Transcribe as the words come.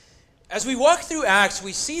As we walk through Acts,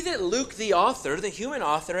 we see that Luke, the author, the human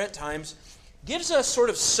author at times, gives us sort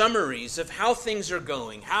of summaries of how things are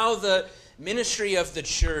going, how the ministry of the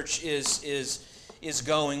church is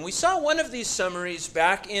going. We saw one of these summaries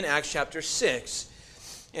back in Acts chapter 6.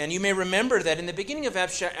 And you may remember that in the beginning of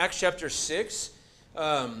Acts chapter 6,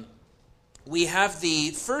 we have the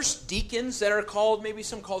first deacons that are called, maybe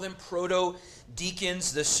some call them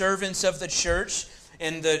proto-deacons, the servants of the church.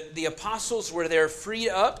 And the apostles were there freed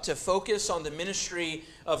up to focus on the ministry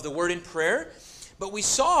of the word and prayer. But we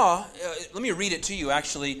saw, let me read it to you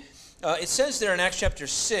actually. It says there in Acts chapter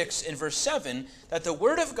 6 in verse 7 that the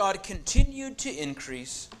word of God continued to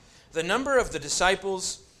increase. The number of the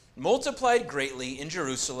disciples multiplied greatly in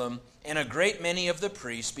Jerusalem, and a great many of the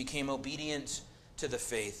priests became obedient to the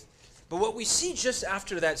faith. But what we see just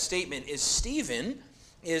after that statement is Stephen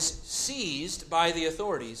is seized by the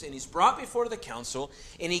authorities, and he's brought before the council,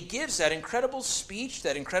 and he gives that incredible speech,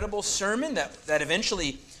 that incredible sermon that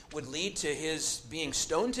eventually would lead to his being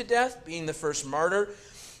stoned to death, being the first martyr.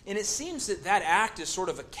 And it seems that that act is sort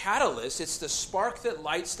of a catalyst. It's the spark that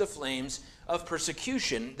lights the flames of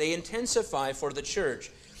persecution. They intensify for the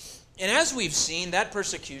church. And as we've seen, that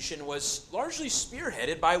persecution was largely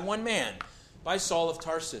spearheaded by one man, by Saul of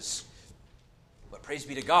Tarsus. But praise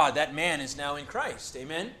be to God, that man is now in Christ.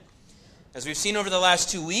 Amen? As we've seen over the last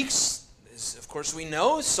 2 weeks, as of course we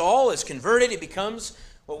know, Saul is converted. He becomes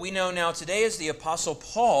what we know now today as the Apostle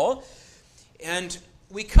Paul. And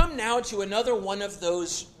we come now to another one of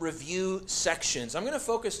those review sections. I'm going to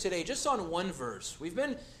focus today just on one verse. We've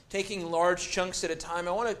been taking large chunks at a time.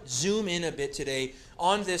 I want to zoom in a bit today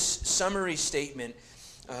on this summary statement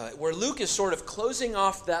where Luke is sort of closing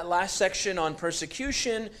off that last section on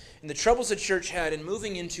persecution and the troubles the church had and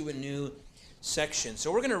moving into a new section.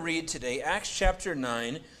 So we're going to read today Acts chapter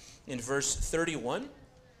 9 in verse 31.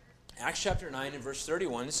 Acts chapter 9 and verse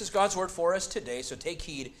 31. This is God's word for us today, so take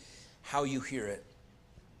heed how you hear it.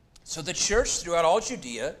 So the church throughout all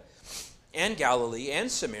Judea and Galilee and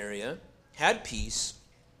Samaria had peace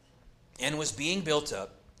and was being built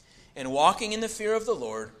up and walking in the fear of the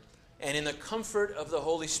Lord and in the comfort of the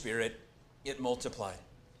Holy Spirit, it multiplied.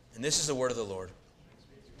 And this is the word of the Lord.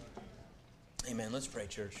 Amen. Let's pray,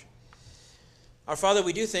 church. Our Father,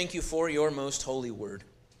 we do thank you for your most holy word.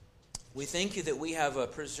 We thank you that we have a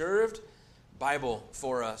preserved Bible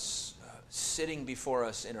for us, sitting before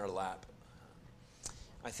us in our lap.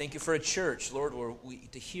 I thank you for a church, Lord, where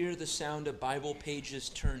to hear the sound of Bible pages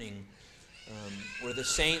turning, where the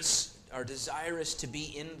saints are desirous to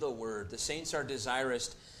be in the Word. The saints are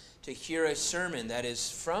desirous to hear a sermon that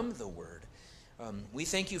is from the Word. We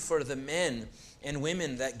thank you for the men and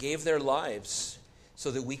women that gave their lives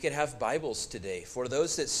so that we could have Bibles today, for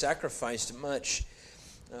those that sacrificed much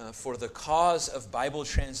for the cause of Bible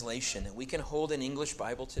translation, that we can hold an English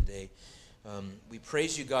Bible today. We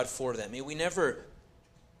praise you, God, for that. May we never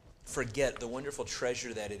forget the wonderful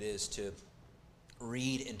treasure that it is to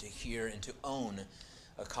read and to hear and to own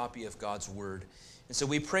a copy of God's Word. And so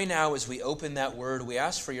we pray now as we open that Word, we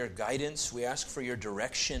ask for your guidance, we ask for your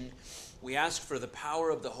direction, we ask for the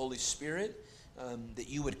power of the Holy Spirit, that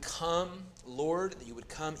you would come, Lord, that you would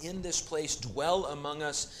come in this place, dwell among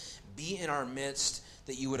us, be in our midst,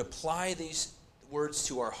 that you would apply these words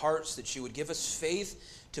to our hearts, that you would give us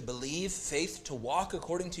faith to believe, faith to walk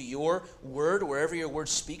according to your word, wherever your word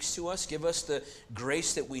speaks to us. Give us the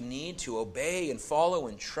grace that we need to obey and follow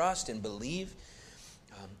and trust and believe.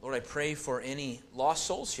 Lord, I pray for any lost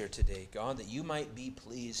souls here today, God, that you might be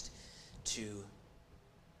pleased to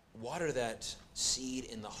water that seed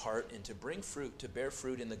in the heart and to bring fruit, to bear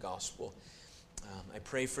fruit in the gospel. I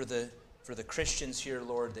pray for the Christians here,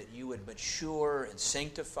 Lord, that you would mature and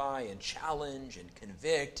sanctify and challenge and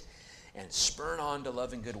convict and spurn on to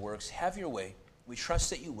love and good works. Have your way. We trust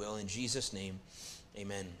that you will. In Jesus' name,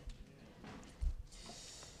 amen.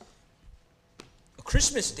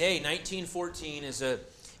 Christmas Day, 1914,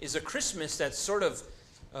 is a Christmas that's sort of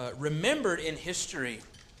remembered in history.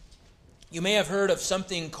 You may have heard of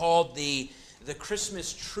something called the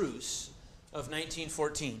Christmas Truce of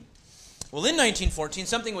 1914. Well, in 1914,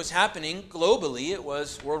 something was happening globally. It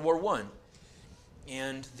was World War I.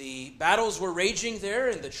 And the battles were raging there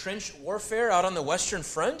in the trench warfare out on the Western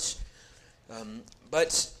Front.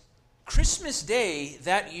 But Christmas Day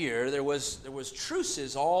that year, there was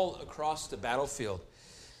truces all across the battlefield.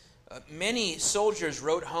 Many soldiers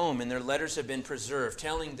wrote home, and their letters have been preserved,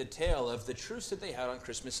 telling the tale of the truce that they had on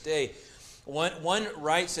Christmas Day. One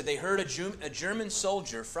writes that they heard a German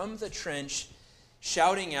soldier from the trench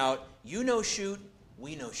shouting out, "You no shoot,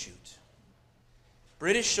 we no shoot."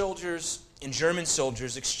 British soldiers and German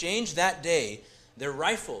soldiers exchanged that day their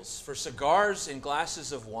rifles for cigars and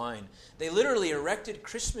glasses of wine. They literally erected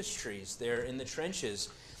Christmas trees there in the trenches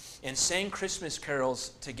and sang Christmas carols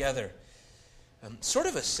together. Sort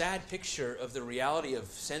of a sad picture of the reality of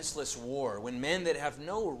senseless war, when men that have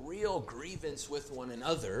no real grievance with one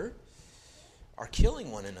another are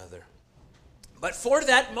killing one another. But for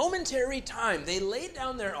that momentary time, they laid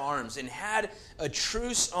down their arms and had a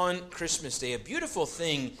truce on Christmas Day, a beautiful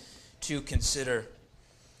thing to consider.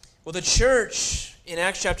 Well, the church in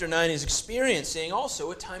Acts chapter 9 is experiencing also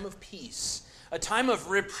a time of peace, a time of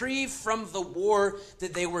reprieve from the war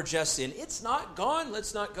that they were just in. It's not gone.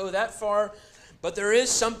 Let's not go that far. But there is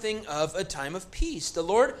something of a time of peace. The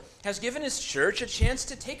Lord has given his church a chance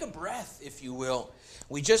to take a breath, if you will.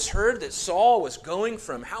 We just heard that Saul was going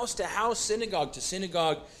from house to house, synagogue to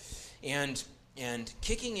synagogue, and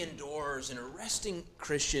kicking in doors and arresting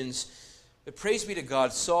Christians. But praise be to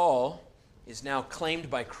God, Saul is now claimed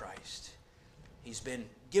by Christ. He's been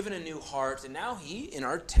given a new heart, and now in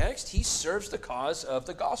our text, he serves the cause of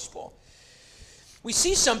the gospel. We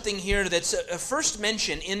see something here that's a first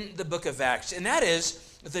mention in the book of Acts, and that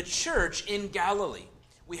is the church in Galilee.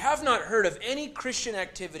 We have not heard of any Christian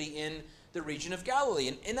activity in the region of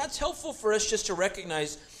Galilee, and that's helpful for us just to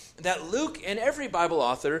recognize that Luke and every Bible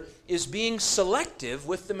author is being selective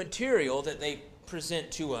with the material that they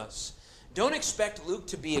present to us. Don't expect Luke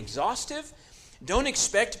to be exhaustive. Don't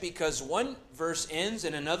expect because one verse ends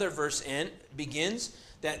and another verse begins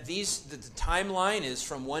that the timeline is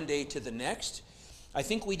from one day to the next. I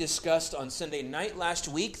think we discussed on Sunday night last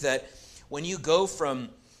week that when you go from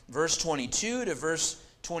verse 22 to verse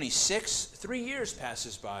 26, 3 years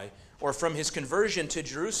passes by. Or from his conversion to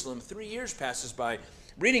Jerusalem, 3 years passes by.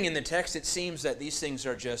 Reading in the text, it seems that these things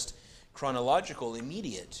are just chronological,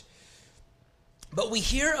 immediate. But we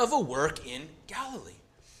hear of a work in Galilee.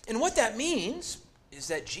 And what that means is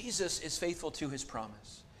that Jesus is faithful to his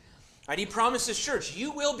promise. And he promised his church,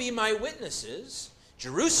 you will be my witnesses,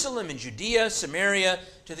 Jerusalem and Judea, Samaria,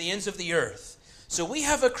 to the ends of the earth. So we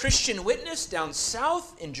have a Christian witness down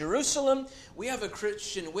south in Jerusalem. We have a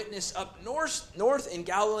Christian witness up north in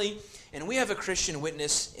Galilee. And we have a Christian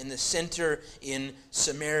witness in the center in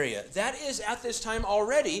Samaria. That is, at this time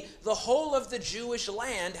already, the whole of the Jewish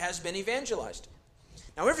land has been evangelized.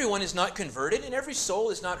 Now, everyone is not converted, and every soul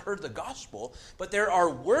has not heard the gospel, but there are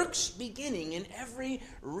works beginning in every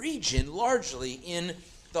region, largely in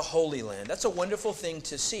the Holy Land. That's a wonderful thing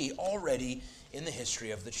to see already in the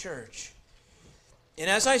history of the church. And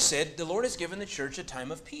as I said, the Lord has given the church a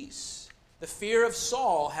time of peace. The fear of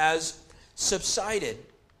Saul has subsided.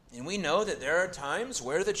 And we know that there are times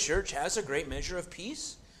where the church has a great measure of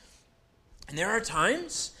peace. And there are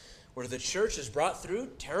times where the church is brought through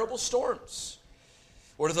terrible storms,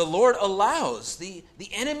 where the Lord allows the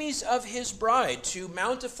enemies of his bride to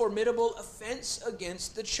mount a formidable offense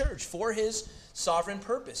against the church for his sovereign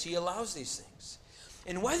purpose. He allows these things.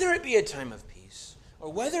 And whether it be a time of peace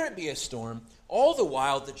or whether it be a storm, all the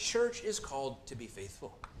while the church is called to be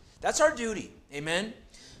faithful. That's our duty. Amen?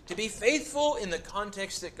 To be faithful in the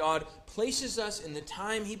context that God places us in the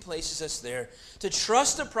time he places us there. To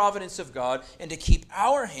trust the providence of God and to keep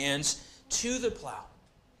our hands to the plow.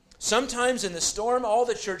 Sometimes in the storm, all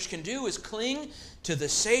the church can do is cling to the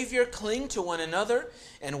Savior, cling to one another,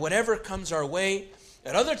 and whatever comes our way.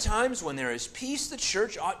 At other times, when there is peace, the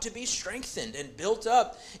church ought to be strengthened and built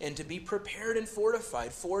up and to be prepared and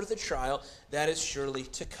fortified for the trial that is surely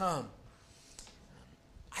to come.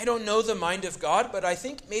 I don't know the mind of God, but I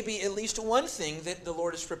think maybe at least one thing that the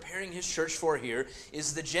Lord is preparing his church for here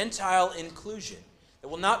is the Gentile inclusion. It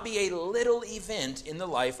will not be a little event in the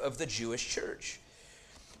life of the Jewish church.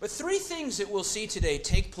 But three things that we'll see today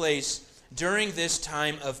take place during this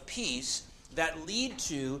time of peace that lead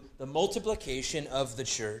to the multiplication of the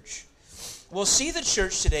church. We'll see the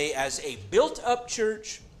church today as a built-up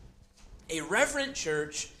church, a reverent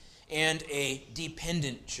church, and a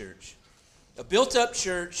dependent church. A built-up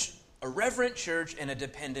church, a reverent church, and a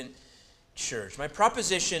dependent church. My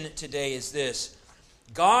proposition today is this: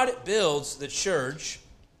 God builds the church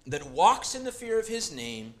that walks in the fear of his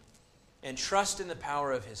name and trusts in the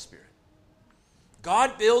power of his Spirit.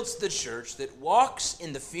 God builds the church that walks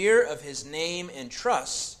in the fear of his name and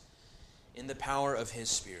trusts in the power of his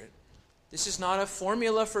Spirit. This is not a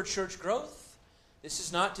formula for church growth. This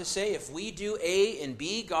is not to say if we do A and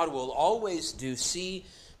B, God will always do C.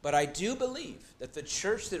 But I do believe that the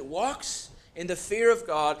church that walks in the fear of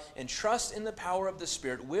God and trusts in the power of the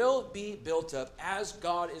Spirit will be built up as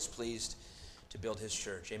God is pleased to build his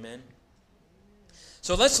church. Amen?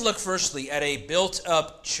 So let's look firstly at a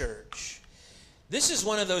built-up church. This is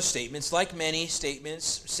one of those statements, like many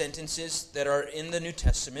statements, sentences that are in the New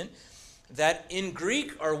Testament, that in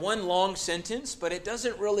Greek are one long sentence, but it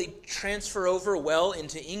doesn't really transfer over well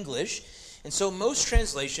into English. And so most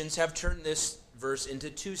translations have turned this verse into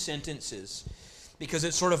two sentences because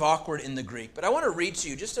it's sort of awkward in the Greek. But I want to read to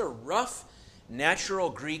you just a rough, natural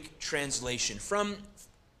Greek translation from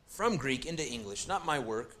Greek into English, not my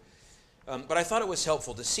work. But I thought it was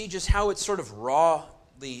helpful to see just how it's sort of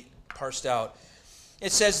rawly parsed out.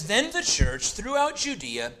 It says, "Then the church throughout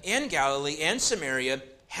Judea and Galilee and Samaria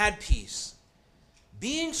had peace,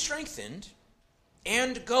 being strengthened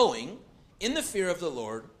and going in the fear of the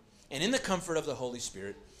Lord and in the comfort of the Holy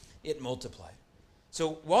Spirit, it multiplied."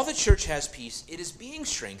 So while the church has peace, it is being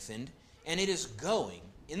strengthened and it is going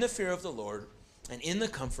in the fear of the Lord and in the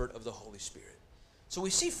comfort of the Holy Spirit. So we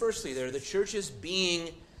see firstly there, the church is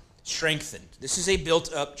being strengthened. This is a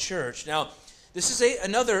built-up church. Now, this is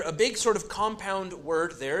a big sort of compound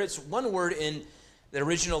word there. It's one word in the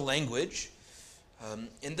original language.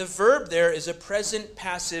 And the verb there is a present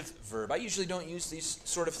passive verb. I usually don't use these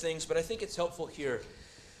sort of things, but I think it's helpful here.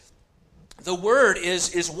 The word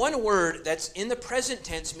is one word that's in the present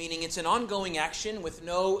tense, meaning it's an ongoing action with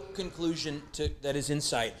no conclusion that is in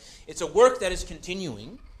sight. It's a work that is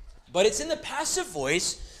continuing, but it's in the passive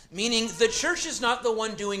voice, meaning the church is not the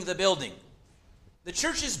one doing the building. The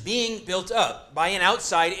church is being built up by an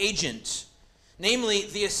outside agent. Namely,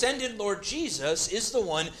 the ascended Lord Jesus is the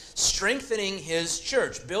one strengthening his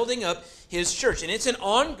church, building up his church. And it's an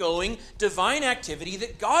ongoing divine activity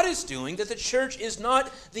that God is doing that the church is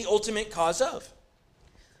not the ultimate cause of.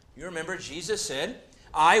 You remember Jesus said,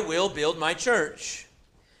 "I will build my church."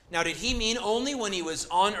 Now, did he mean only when he was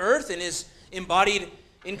on earth in his embodied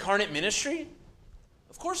incarnate ministry?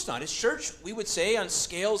 Of course not. His church, we would say, on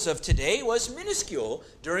scales of today, was minuscule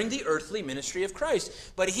during the earthly ministry of Christ.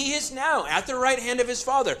 But he is now at the right hand of his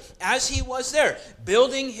Father, as he was there,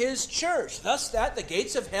 building his church. Thus that the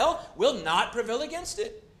gates of hell will not prevail against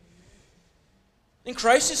it. And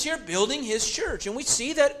Christ is here building his church. And we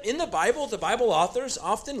see that in the Bible authors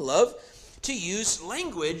often love to use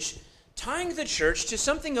language tying the church to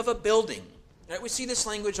something of a building. Right? We see this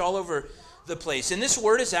language all over the place. And this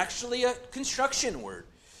word is actually a construction word.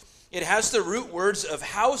 It has the root words of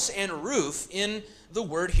house and roof in the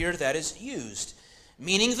word here that is used,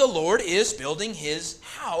 meaning the Lord is building his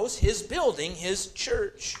house, his building, his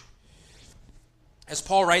church. As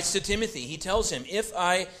Paul writes to Timothy, he tells him, "If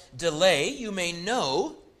I delay, you may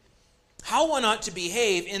know how one ought to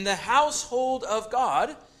behave in the household of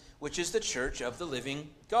God, which is the church of the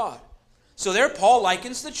living God." So there Paul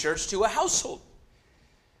likens the church to a household,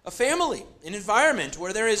 a family, an environment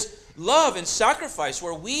where there is love and sacrifice,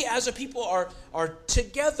 where we as a people are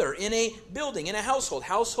together in a building, in a household.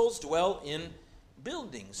 Households dwell in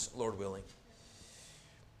buildings, Lord willing.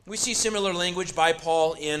 We see similar language by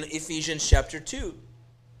Paul in Ephesians chapter 2.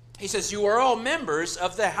 He says, "You are all members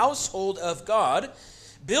of the household of God,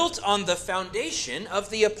 built on the foundation of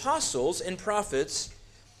the apostles and prophets,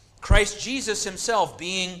 Christ Jesus himself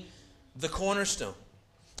being the cornerstone,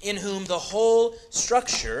 in whom the whole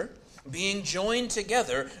structure, being joined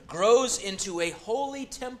together, grows into a holy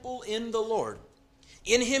temple in the Lord.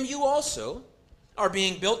 In him you also are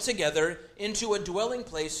being built together into a dwelling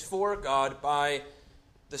place for God by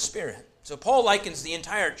the Spirit." So Paul likens the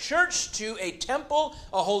entire church to a temple,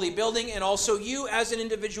 a holy building, and also you as an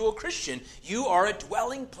individual Christian. You are a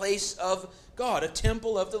dwelling place of God, a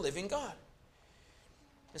temple of the living God.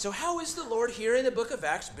 And so how is the Lord here in the book of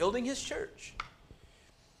Acts building his church?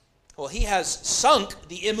 Well, he has sunk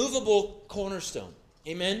the immovable cornerstone.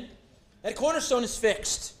 Amen? That cornerstone is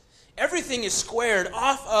fixed. Everything is squared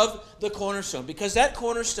off of the cornerstone because that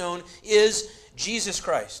cornerstone is Jesus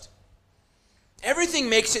Christ. Everything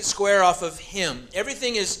makes it square off of him.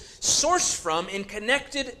 Everything is sourced from and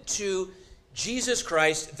connected to Jesus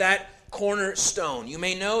Christ, that cornerstone. You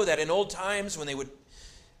may know that in old times when they would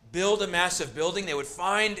build a massive building, they would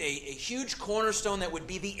find a huge cornerstone that would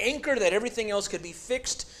be the anchor that everything else could be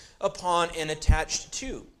fixed upon and attached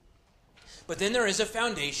to. But then there is a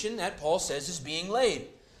foundation that Paul says is being laid.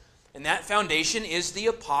 And that foundation is the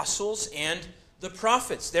apostles and the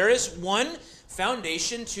prophets. There is one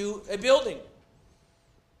foundation to a building.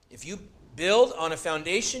 If you build on a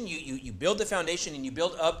foundation, you build the foundation and you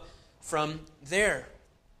build up from there.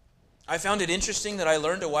 I found it interesting that I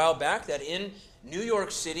learned a while back that in New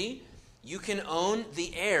York City, you can own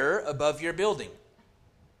the air above your building,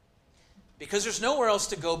 because there's nowhere else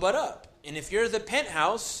to go but up. And if you're the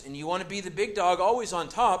penthouse and you want to be the big dog always on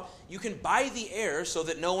top, you can buy the air so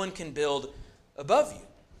that no one can build above you,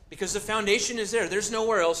 because the foundation is there. There's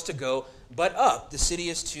nowhere else to go but up. The city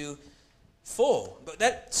is too full. But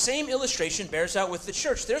that same illustration bears out with the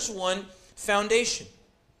church. There's one foundation.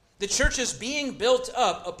 The church is being built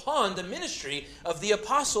up upon the ministry of the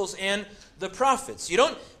apostles and the prophets. You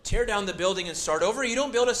don't tear down the building and start over. You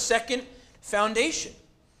don't build a second foundation.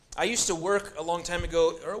 I used to work a long time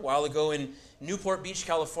ago, or a while ago, in Newport Beach,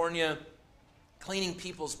 California, cleaning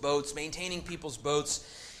people's boats, maintaining people's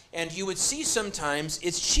boats. And you would see sometimes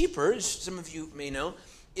it's cheaper, as some of you may know,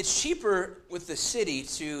 it's cheaper with the city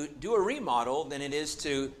to do a remodel than it is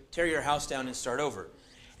to tear your house down and start over.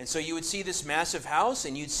 And so you would see this massive house,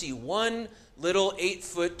 and you'd see one little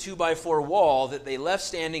 8-foot 2x4 wall that they left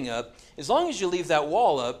standing up. As long as you leave that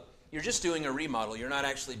wall up, you're just doing a remodel. You're not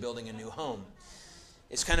actually building a new home.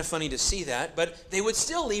 It's kind of funny to see that, but they would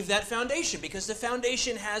still leave that foundation because the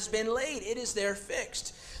foundation has been laid. It is there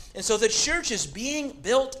fixed. And so the church is being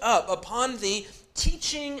built up upon the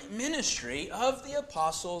teaching ministry of the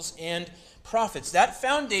apostles and prophets. That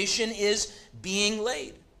foundation is being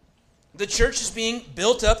laid. The church is being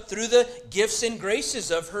built up through the gifts and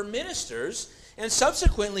graces of her ministers, and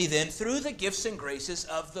subsequently then through the gifts and graces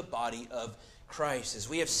of the body of Christ. As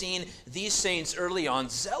we have seen these saints early on,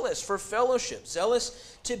 zealous for fellowship,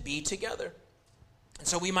 zealous to be together. And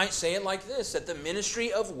so we might say it like this, that the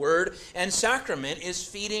ministry of word and sacrament is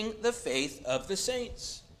feeding the faith of the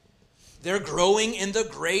saints. They're growing in the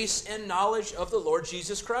grace and knowledge of the Lord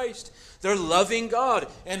Jesus Christ. They're loving God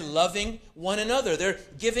and loving one another. They're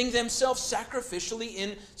giving themselves sacrificially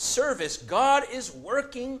in service. God is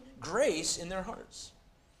working grace in their hearts.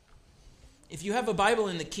 If you have a Bible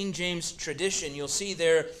in the King James tradition, you'll see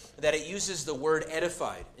there that it uses the word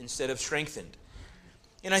edified instead of strengthened.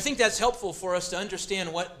 And I think that's helpful for us to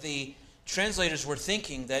understand what the translators were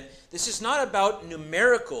thinking, that this is not about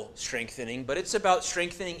numerical strengthening, but it's about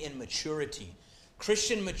strengthening in maturity.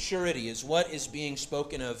 Christian maturity is what is being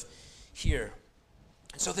spoken of here.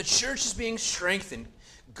 So the church is being strengthened.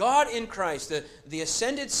 God in Christ, the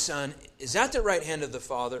ascended Son, is at the right hand of the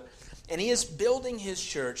Father, and he is building his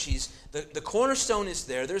church. The cornerstone is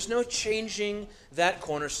there. There's no changing that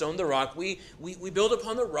cornerstone, the rock. We build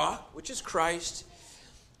upon the rock, which is Christ.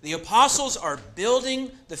 The apostles are building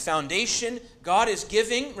the foundation God is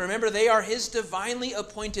giving. Remember, they are his divinely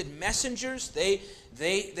appointed messengers.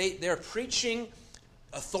 They're preaching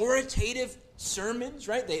authoritative sermons,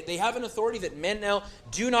 right? They have an authority that men now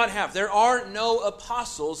do not have. There are no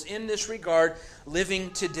apostles in this regard living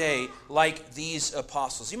today like these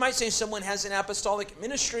apostles. You might say someone has an apostolic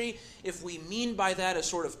ministry if we mean by that a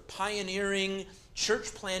sort of pioneering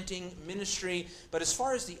church planting ministry. But as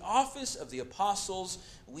far as the office of the apostles,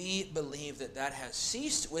 we believe that has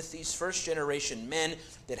ceased with these first generation men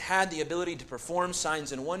that had the ability to perform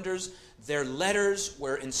signs and wonders. Their letters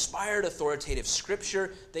were inspired, authoritative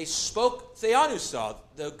scripture. They spoke theanousa,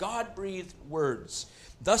 the God-breathed words.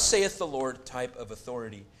 Thus saith the Lord type of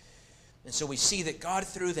authority. And so we see that God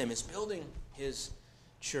through them is building his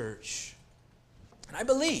church. And I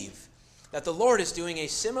believe that the Lord is doing a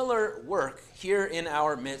similar work here in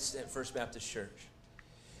our midst at First Baptist Church.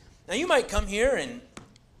 Now you might come here and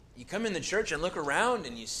you come in the church and look around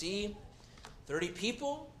and you see 30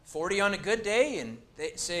 people, 40 on a good day, and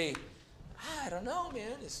they say, I don't know,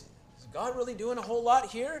 man, is God really doing a whole lot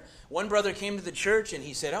here? One brother came to the church and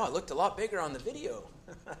he said, it looked a lot bigger on the video.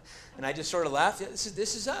 And I just sort of laughed.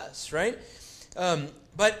 This is us, right?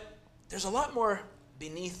 But there's a lot more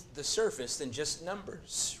beneath the surface than just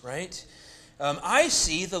numbers, right? I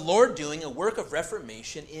see the Lord doing a work of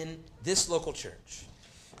reformation in this local church.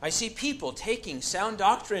 I see people taking sound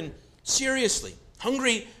doctrine seriously,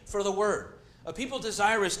 hungry for the word. People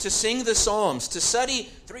desirous to sing the Psalms, to study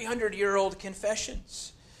 300-year-old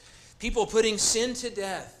confessions. People putting sin to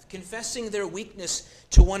death, confessing their weakness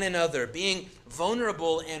to one another, being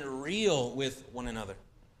vulnerable and real with one another.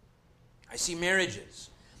 I see marriages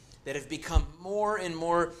that have become more and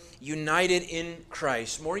more united in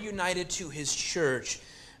Christ, more united to his church,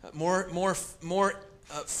 more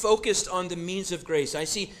focused on the means of grace. I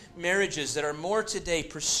see marriages that are more today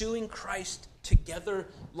pursuing Christ together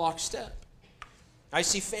lockstep. I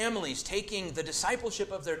see families taking the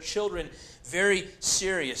discipleship of their children very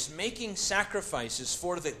serious, making sacrifices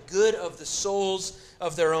for the good of the souls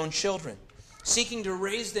of their own children, seeking to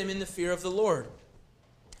raise them in the fear of the Lord.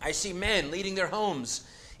 I see men leading their homes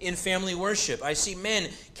in family worship. I see men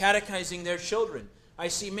catechizing their children. I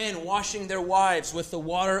see men washing their wives with the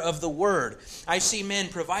water of the word. I see men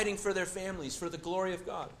providing for their families for the glory of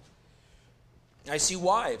God. I see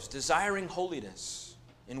wives desiring holiness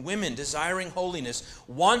and women desiring holiness,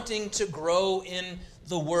 wanting to grow in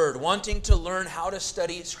the word, wanting to learn how to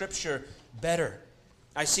study Scripture better.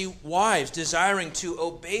 I see wives desiring to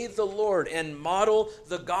obey the Lord and model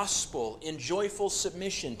the gospel in joyful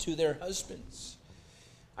submission to their husbands.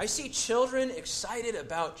 I see children excited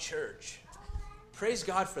about church. Praise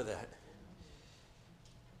God for that.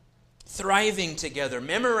 Thriving together,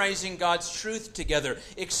 memorizing God's truth together,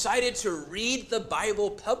 excited to read the Bible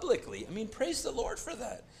publicly. I mean, praise the Lord for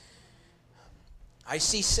that. I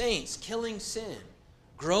see saints killing sin,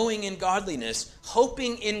 growing in godliness,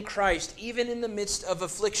 hoping in Christ, even in the midst of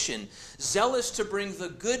affliction, zealous to bring the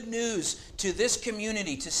good news to this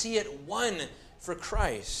community, to see it won for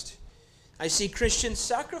Christ. I see Christians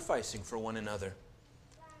sacrificing for one another,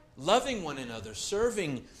 loving one another,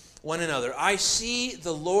 serving one another. I see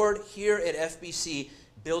the Lord here at FBC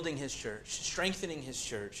building His church, strengthening His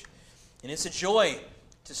church. And it's a joy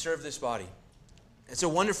to serve this body. It's a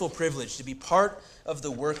wonderful privilege to be part of the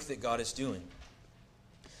work that God is doing.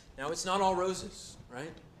 Now, it's not all roses,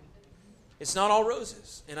 right? It's not all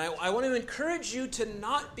roses. And I want to encourage you to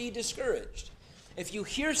not be discouraged. If you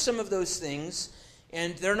hear some of those things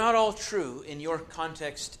and they're not all true in your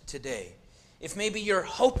context today, if maybe you're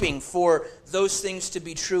hoping for those things to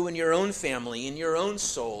be true in your own family, in your own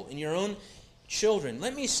soul, in your own children,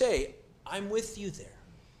 let me say, I'm with you there.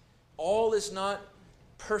 All is not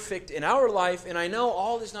perfect in our life, and I know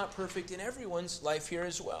all is not perfect in everyone's life here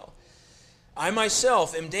as well. I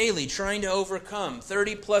myself am daily trying to overcome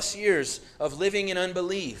 30 plus years of living in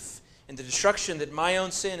unbelief and the destruction that my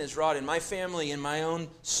own sin has wrought in my family and my own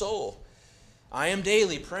soul. I am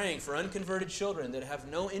daily praying for unconverted children that have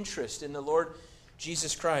no interest in the Lord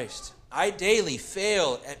Jesus Christ. I daily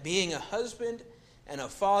fail at being a husband and a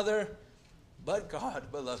father, but God,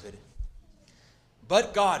 beloved,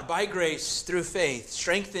 but God, by grace, through faith,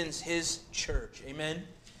 strengthens His church. Amen?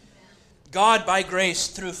 God, by grace,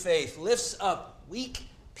 through faith, lifts up weak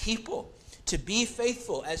people to be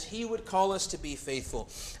faithful as He would call us to be faithful.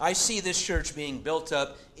 I see this church being built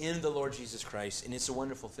up in the Lord Jesus Christ, and it's a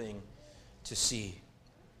wonderful thing to see.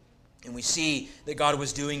 And we see that God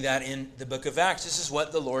was doing that in the book of Acts. This is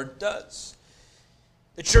what the Lord does.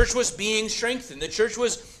 The church was being strengthened. The church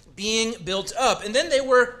was being built up. And then they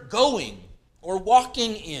were going or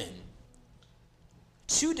walking in.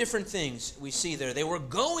 Two different things we see there. They were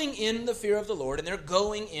going in the fear of the Lord, and they're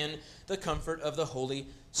going in the comfort of the Holy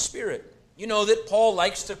Spirit. You know that Paul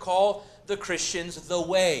likes to call the Christians the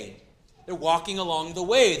way. They're walking along the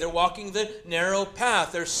way. They're walking the narrow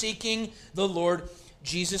path. They're seeking the Lord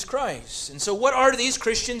Jesus Christ. And so what are these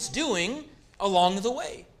Christians doing along the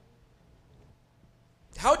way?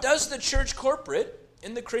 How does the church corporate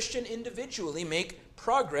and the Christian individually make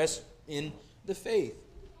progress in the faith?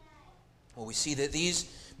 Well, we see that these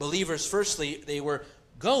believers, firstly, they were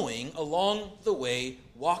going along the way,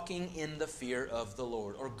 walking in the fear of the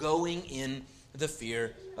Lord, or going in the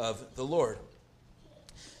fear of the Lord.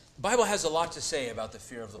 The Bible has a lot to say about the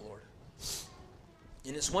fear of the Lord.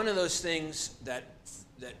 And it's one of those things that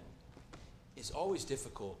is always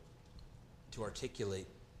difficult to articulate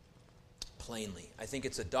plainly. I think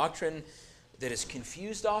it's a doctrine that is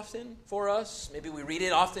confused often for us. Maybe we read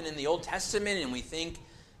it often in the Old Testament and we think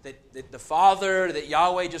that the Father, that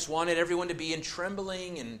Yahweh just wanted everyone to be in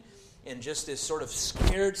trembling and just this sort of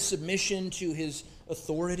scared submission to His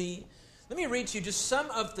authority. Let me read to you just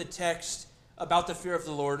some of the text about the fear of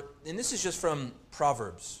the Lord, and this is just from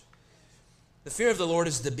Proverbs. The fear of the Lord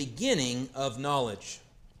is the beginning of knowledge.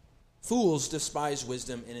 Fools despise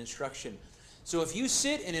wisdom and instruction. So if you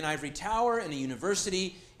sit in an ivory tower in a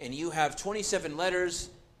university and you have 27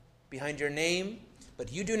 letters behind your name,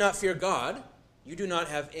 but you do not fear God, you do not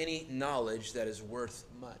have any knowledge that is worth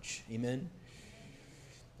much. Amen?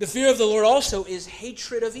 The fear of the Lord also is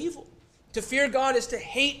hatred of evil. To fear God is to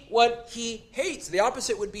hate what He hates. The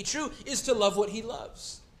opposite would be true, is to love what He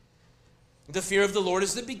loves. The fear of the Lord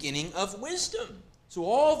is the beginning of wisdom. So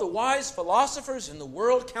all the wise philosophers in the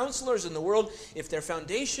world, counselors in the world, if their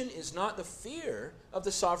foundation is not the fear of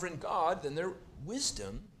the sovereign God, then their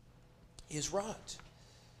wisdom is rot.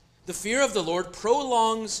 The fear of the Lord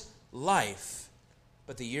prolongs life,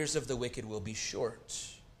 but the years of the wicked will be short.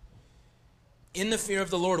 In the fear of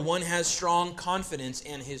the Lord, one has strong confidence,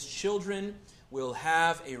 and his children will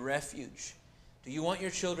have a refuge. Do you want your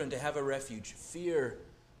children to have a refuge? Fear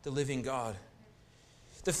the living God.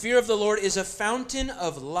 The fear of the Lord is a fountain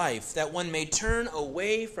of life, that one may turn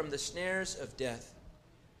away from the snares of death.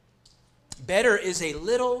 Better is a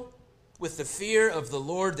little with the fear of the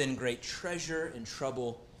Lord than great treasure and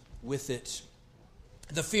trouble with it.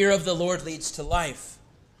 The fear of the Lord leads to life,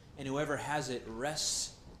 and whoever has it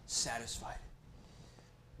rests satisfied.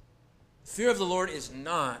 Fear of the Lord is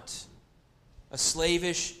not a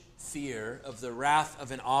slavish fear of the wrath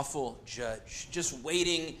of an awful judge, just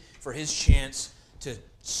waiting for his chance to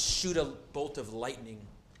shoot a bolt of lightning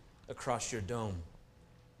across your dome.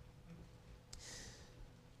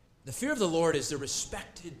 The fear of the Lord is the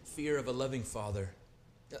respected fear of a loving Father.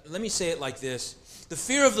 Let me say it like this. The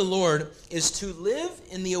fear of the Lord is to live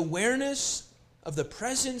in the awareness of the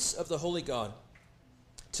presence of the Holy God,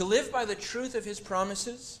 to live by the truth of His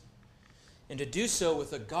promises, and to do so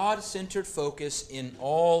with a God-centered focus in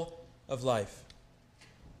all of life.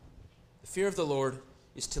 The fear of the Lord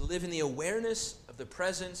is to live in the awareness of the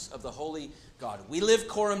presence of the Holy God. We live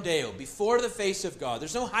coram Deo, before the face of God.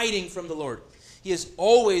 There's no hiding from the Lord. He is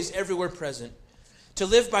always everywhere present. To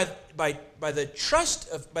live by the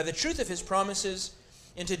truth of His promises,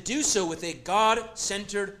 and to do so with a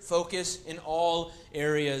God-centered focus in all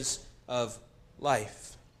areas of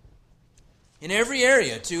life. In every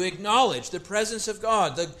area, to acknowledge the presence of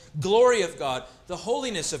God, the glory of God, the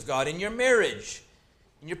holiness of God in your marriage,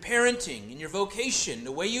 in your parenting, in your vocation,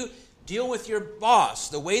 the way you deal with your boss,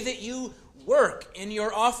 the way that you work in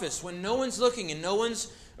your office when no one's looking and no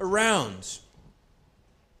one's around,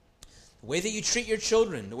 the way that you treat your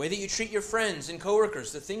children, the way that you treat your friends and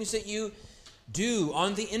coworkers, the things that you do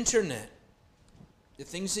on the internet, the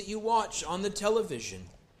things that you watch on the television,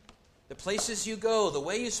 the places you go, the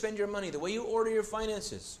way you spend your money, the way you order your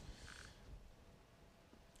finances.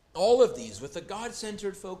 All of these with a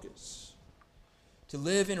God-centered focus, to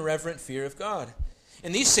live in reverent fear of God.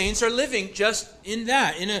 And these saints are living just in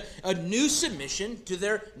that, in a new submission to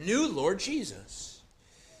their new Lord Jesus.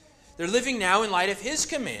 They're living now in light of His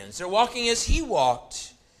commands. They're walking as He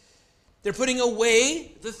walked. They're putting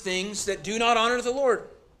away the things that do not honor the Lord.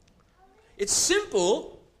 It's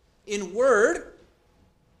simple in word,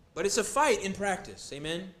 but it's a fight in practice.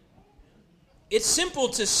 Amen? It's simple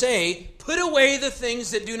to say, put away the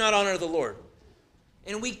things that do not honor the Lord.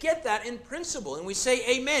 And we get that in principle. And we say,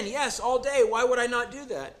 amen, yes, all day. Why would I not do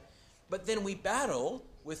that? But then we battle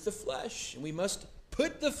with the flesh. And we must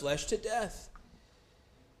put the flesh to death.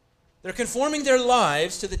 They're conforming their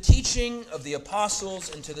lives to the teaching of the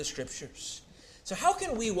apostles and to the Scriptures. So how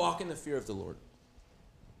can we walk in the fear of the Lord?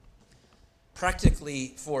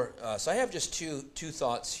 Practically for us, I have just two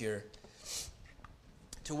thoughts here.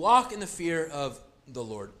 To walk in the fear of the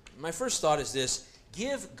Lord. My first thought is this: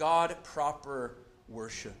 give God proper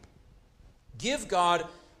worship. Give God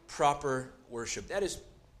proper worship. That is,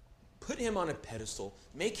 put Him on a pedestal.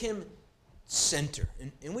 Make Him center.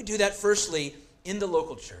 And we do that firstly in the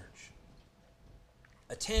local church.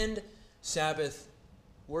 Attend Sabbath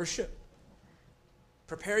worship.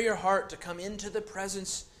 Prepare your heart to come into the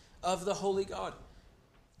presence of the Holy God.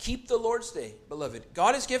 Keep the Lord's Day, beloved.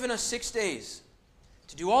 God has given us 6 days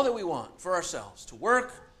to do all that we want for ourselves, to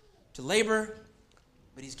work, to labor,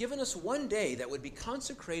 but He's given us one day that would be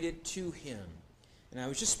consecrated to Him. And I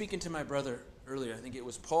was just speaking to my brother earlier, I think it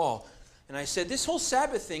was Paul, and I said, this whole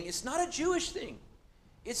Sabbath thing is not a Jewish thing.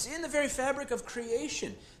 It's in the very fabric of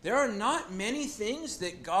creation. There are not many things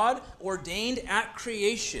that God ordained at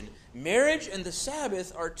creation. Marriage and the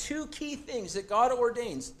Sabbath are two key things that God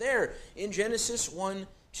ordains there in Genesis 1,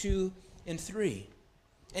 2, and 3.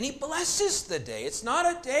 And He blesses the day. It's not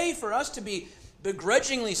a day for us to be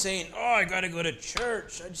begrudgingly saying, oh, I got to go to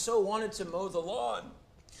church. I so wanted to mow the lawn.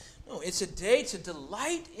 No, it's a day to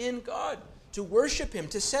delight in God, to worship Him,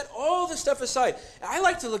 to set all the stuff aside. I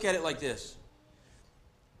like to look at it like this.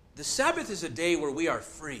 The Sabbath is a day where we are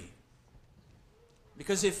free.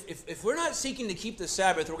 Because if we're not seeking to keep the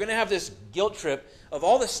Sabbath, we're going to have this guilt trip of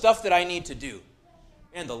all the stuff that I need to do.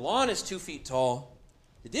 And the lawn is 2 feet tall.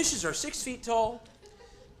 The dishes are 6 feet tall.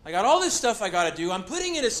 I got all this stuff I got to do. I'm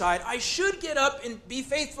putting it aside. I should get up and be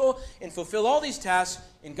faithful and fulfill all these tasks.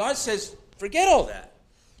 And God says, forget all that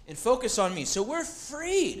and focus on me. So we're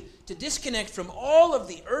freed to disconnect from all of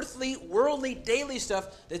the earthly, worldly, daily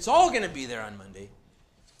stuff that's all going to be there on Monday.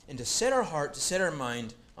 And to set our heart, to set our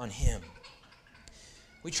mind on Him.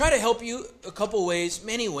 We try to help you a couple ways,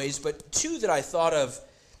 many ways, but two that I thought of.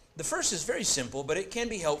 The first is very simple, but it can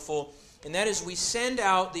be helpful, and that is we send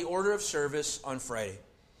out the order of service on Friday.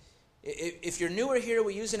 If you're newer here,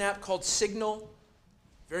 we use an app called Signal.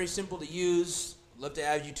 Very simple to use. I'd love to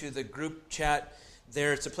add you to the group chat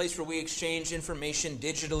there. It's a place where we exchange information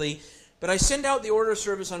digitally. But I send out the order of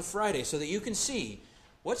service on Friday so that you can see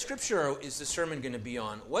what scripture is the sermon going to be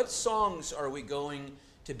on? What songs are we going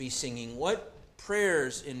to be singing? What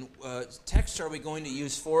prayers and texts are we going to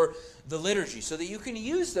use for the liturgy? So that you can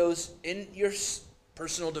use those in your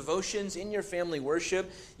personal devotions, in your family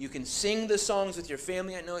worship. You can sing the songs with your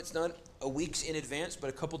family. I know it's not a week's in advance, but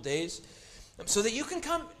a couple days. So that you can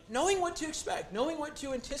come knowing what to expect, knowing what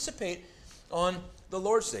to anticipate on the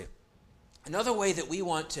Lord's Day. Another way that we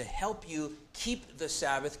want to help you keep the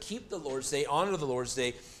Sabbath, keep the Lord's Day, honor the Lord's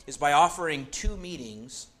Day, is by offering 2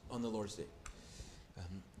 meetings on the Lord's Day.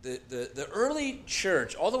 The early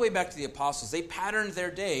church, all the way back to the apostles, they patterned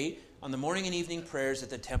their day on the morning and evening prayers at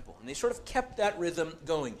the temple. And they sort of kept that rhythm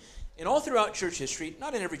going. And all throughout church history,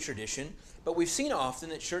 not in every tradition, but we've seen often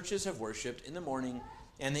that churches have worshiped in the morning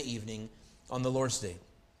and the evening on the Lord's Day.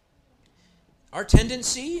 Our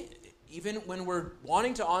tendency, even when we're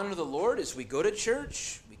wanting to honor the Lord, is we go to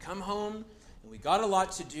church, we come home, and we got a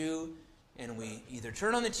lot to do, and we either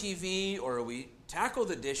turn on the TV or we tackle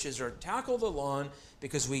the dishes or tackle the lawn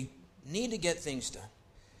because we need to get things done.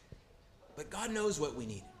 But God knows what we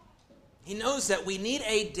need. He knows that we need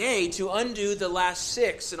a day to undo the last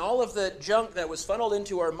 6 and all of the junk that was funneled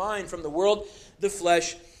into our mind from the world, the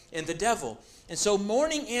flesh, and the devil. And so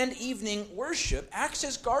morning and evening worship acts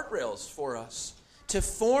as guardrails for us to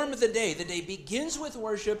form the day. The day begins with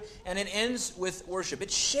worship and it ends with worship.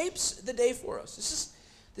 It shapes the day for us.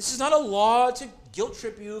 This is not a law to guilt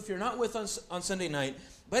trip you if you're not with us on Sunday night,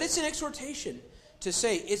 but it's an exhortation to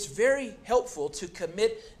say it's very helpful to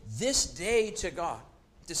commit this day to God.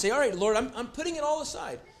 To say, all right, Lord, I'm putting it all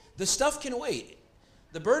aside. The stuff can wait.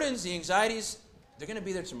 The burdens, the anxieties, they're going to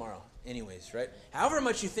be there tomorrow anyways, right? However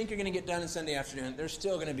much you think you're going to get done on Sunday afternoon, there's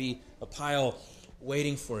still going to be a pile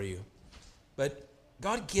waiting for you. But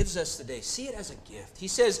God gives us the day. See it as a gift. He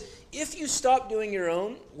says, if you stop doing your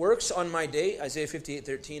own works on my day, Isaiah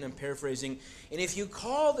 58:13, I'm paraphrasing, and if you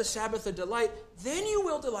call the Sabbath a delight, then you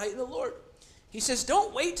will delight in the Lord. He says,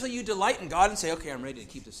 don't wait till you delight in God and say, okay, I'm ready to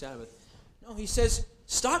keep the Sabbath. No, he says,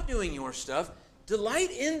 stop doing your stuff, delight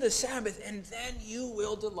in the Sabbath, and then you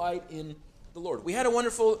will delight in the Lord. We had a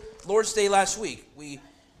wonderful Lord's Day last week.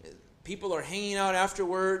 People are hanging out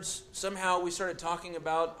afterwards. Somehow we started talking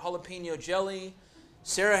about jalapeno jelly.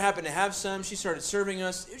 Sarah happened to have some. She started serving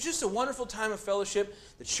us. It was just a wonderful time of fellowship.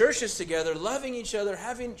 The church is together, loving each other,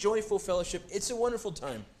 having joyful fellowship. It's a wonderful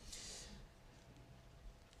time.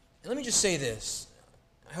 And let me just say this.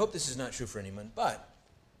 I hope this is not true for anyone, but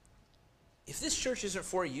if this church isn't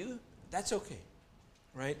for you, that's okay,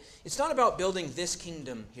 right? It's not about building this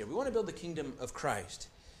kingdom here. We want to build the kingdom of Christ.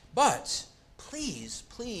 But please,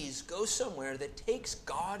 please go somewhere that takes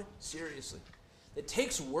God seriously, that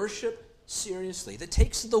takes worship seriously, that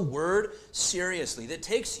takes the word seriously, that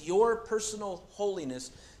takes your personal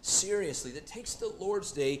holiness seriously, that takes the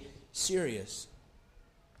Lord's Day serious.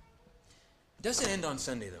 It doesn't end on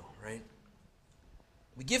Sunday though, right?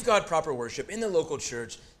 We give God proper worship in the local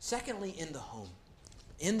church. Secondly, in the home.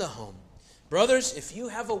 In the home. Brothers, if you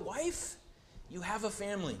have a wife, you have a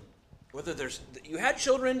family. Whether you had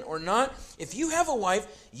children or not, if you have a wife,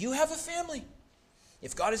 you have a family.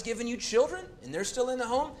 If God has given you children and they're still in the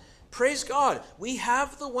home, praise God. We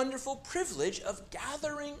have the wonderful privilege of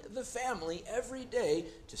gathering the family every day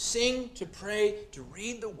to sing, to pray, to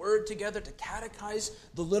read the word together, to catechize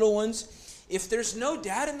the little ones. If there's no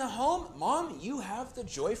dad in the home, Mom, you have the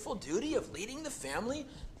joyful duty of leading the family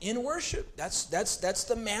in worship. That's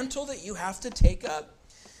the mantle that you have to take up.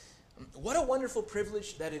 What a wonderful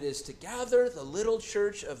privilege that it is to gather the little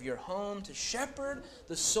church of your home, to shepherd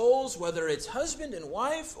the souls, whether it's husband and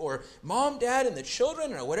wife or mom, dad, and the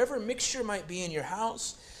children, or whatever mixture might be in your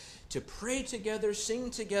house, to pray together, sing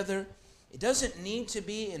together. It doesn't need to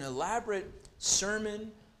be an elaborate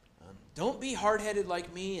sermon. Don't be hard-headed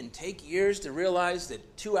like me and take years to realize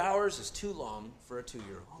that 2 hours is too long for a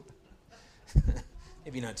 2-year-old.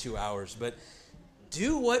 Maybe not 2 hours, but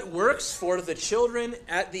do what works for the children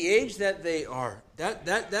at the age that they are.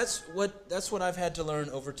 That's what I've had to learn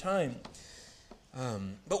over time.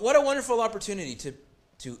 But what a wonderful opportunity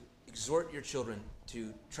to exhort your children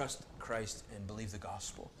to trust Christ and believe the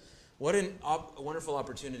gospel. What a wonderful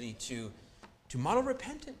opportunity to model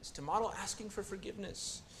repentance, to model asking for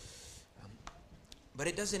forgiveness. But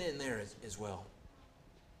it doesn't end there as well.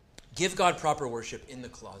 Give God proper worship in the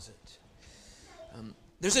closet.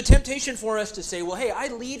 There's a temptation for us to say, well, hey, I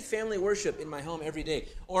lead family worship in my home every day.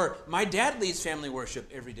 Or my dad leads family worship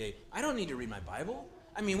every day. I don't need to read my Bible.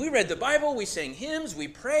 I mean, we read the Bible, we sang hymns, we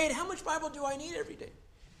prayed. How much Bible do I need every day?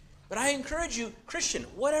 But I encourage you, Christian,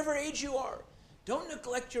 whatever age you are, don't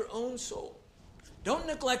neglect your own soul. Don't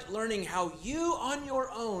neglect learning how you on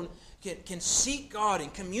your own can seek God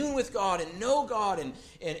and commune with God and know God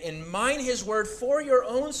and mine His word for your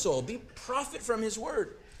own soul. Be profit from His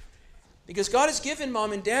word. Because God has given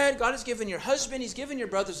mom and dad, God has given your husband, He's given your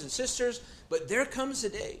brothers and sisters, but there comes a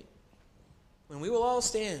day when we will all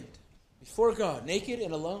stand before God, naked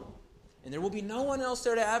and alone, and there will be no one else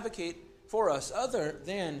there to advocate for us other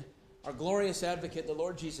than our glorious advocate, the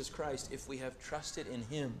Lord Jesus Christ, if we have trusted in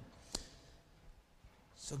Him.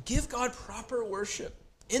 So give God proper worship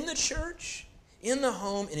in the church, in the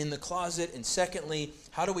home, and in the closet. And secondly,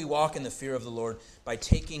 how do we walk in the fear of the Lord? By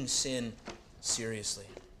taking sin seriously.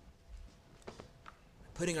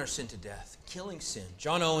 putting our sin to death, killing sin.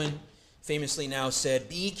 John Owen famously now said,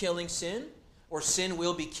 be killing sin, or sin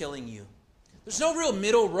will be killing you. There's no real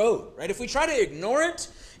middle road, right? If we try to ignore it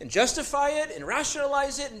and justify it and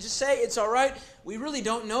rationalize it and just say it's all right, we really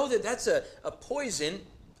don't know that that's a poison,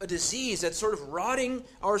 a disease that's sort of rotting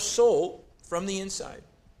our soul from the inside.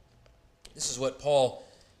 This is what Paul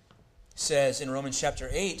says in Romans chapter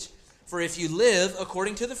 8. For if you live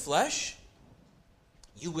according to the flesh,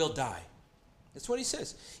 you will die. That's what he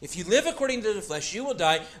says. If you live according to the flesh, you will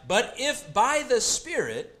die. But if by the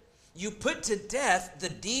Spirit you put to death the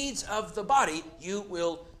deeds of the body, you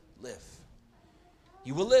will live.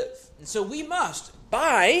 You will live. And so we must,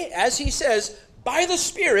 as he says, by the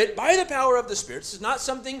Spirit, by the power of the Spirit. This is not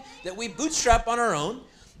something that we bootstrap on our own,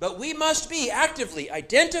 but we must be actively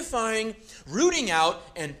identifying, rooting out,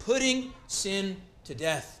 and putting sin to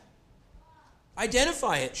death.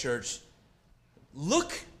 Identify it, church.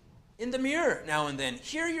 Look in the mirror now and then.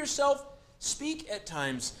 Hear yourself speak at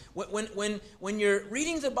times. When you're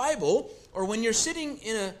reading the Bible or when you're sitting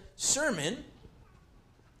in a sermon,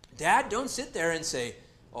 Dad, don't sit there and say,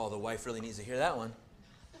 oh, the wife really needs to hear that one.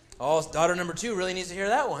 Oh, daughter number 2 really needs to hear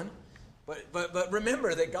that one. But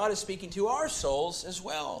remember that God is speaking to our souls as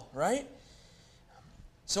well, right?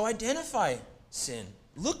 So identify sin.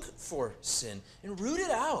 Look for sin and root it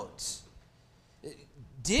out.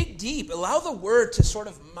 Dig deep. Allow the Word to sort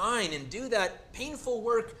of mine and do that painful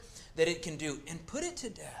work that it can do, and put it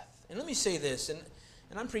to death. And let me say this, and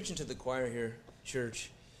I'm preaching to the choir here,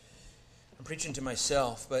 church. I'm preaching to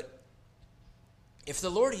myself, but if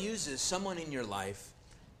the Lord uses someone in your life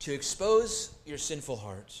to expose your sinful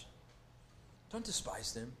heart, don't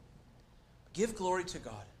despise them. Give glory to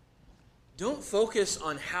God. Don't focus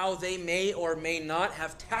on how they may or may not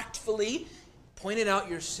have tactfully pointed out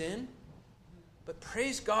your sin, but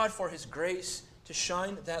praise God for His grace to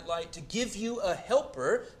shine that light, to give you a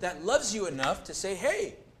helper that loves you enough to say,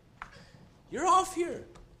 hey, you're off here.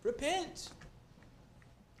 Repent.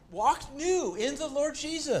 Walk new in the Lord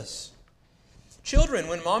Jesus. Children,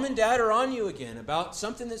 when mom and dad are on you again about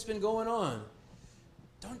something that's been going on,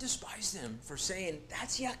 don't despise them for saying,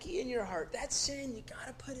 that's yucky in your heart. That's sin. You got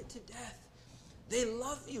to put it to death. They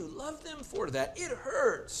love you. Love them for that. It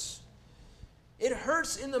hurts. It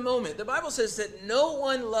hurts in the moment. The Bible says that no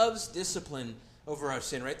one loves discipline over our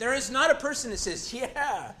sin, right? There is not a person that says,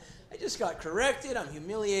 yeah, I just got corrected. I'm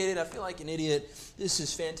humiliated. I feel like an idiot. This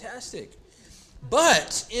is fantastic.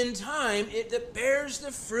 But in time, it bears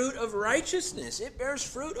the fruit of righteousness. It bears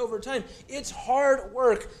fruit over time. It's hard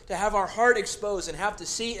work to have our heart exposed and have to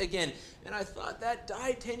see again. And I thought that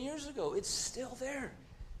died 10 years ago. It's still there.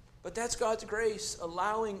 But that's God's grace,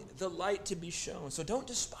 allowing the light to be shown. So don't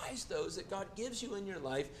despise those that God gives you in your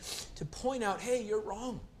life to point out, hey, you're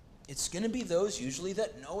wrong. It's going to be those usually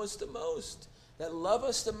that know us the most, that love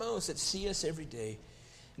us the most, that see us every day.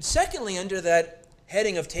 And secondly, under that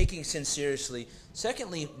heading of taking sin seriously,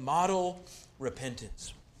 secondly, model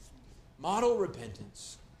repentance. Model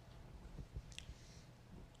repentance.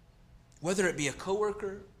 Whether it be a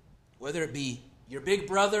coworker, whether it be your big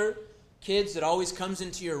brother, kids that always comes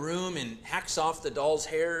into your room and hacks off the doll's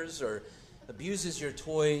hairs or abuses your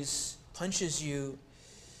toys, punches you,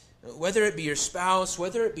 whether it be your spouse,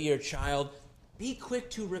 whether it be your child, be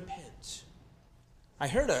quick to repent. I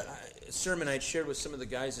heard a sermon I'd shared with some of the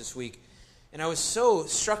guys this week, and I was so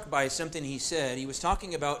struck by something he said. He was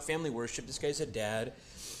talking about family worship. This guy's a dad.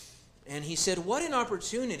 And he said, what an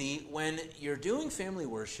opportunity when you're doing family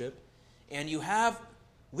worship and you have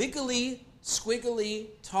wiggly, squiggly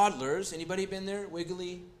toddlers. Anybody been there?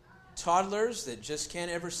 Wiggly toddlers that just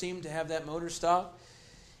can't ever seem to have that motor stop.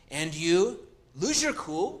 And you lose your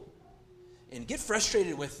cool and get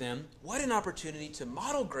frustrated with them. What an opportunity to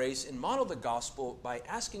model grace and model the gospel by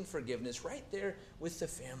asking forgiveness right there with the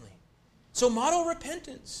family. So model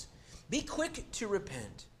repentance. Be quick to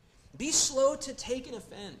repent. Be slow to take an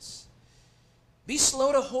offense. Be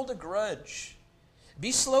slow to hold a grudge.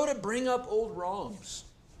 Be slow to bring up old wrongs.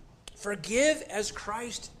 Forgive as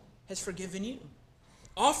Christ has forgiven you.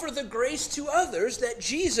 Offer the grace to others that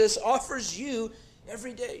Jesus offers you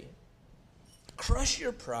every day. Crush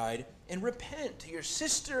your pride and repent to your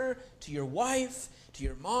sister, to your wife, to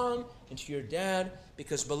your mom, and to your dad,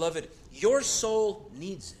 because, beloved, your soul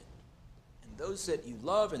needs it. And those that you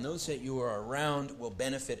love and those that you are around will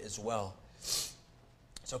benefit as well.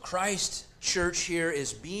 So Christ Church here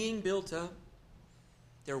is being built up.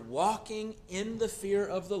 They're walking in the fear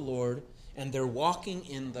of the Lord, and they're walking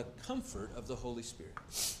in the comfort of the Holy Spirit.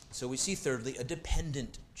 So we see, thirdly, a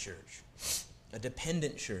dependent church. A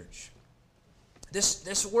dependent church.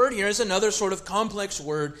 This word here is another sort of complex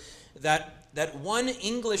word that that one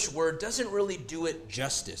English word doesn't really do it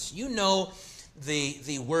justice. You know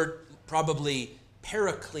the word probably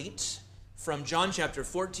paraclete from John chapter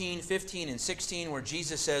 14, 15, and 16, where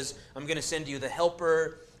Jesus says, I'm going to send you the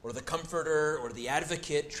helper or the comforter or the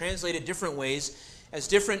advocate, translated different ways, as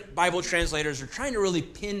different Bible translators are trying to really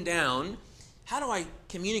pin down, how do I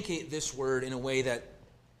communicate this word in a way that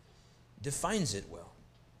defines it well?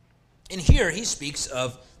 And here he speaks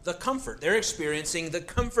of the comfort. They're experiencing the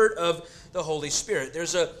comfort of the Holy Spirit.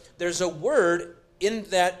 There's a word in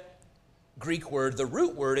that Greek word, the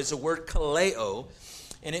root word is a word kaleo,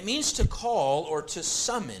 and it means to call or to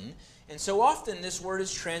summon. And so often this word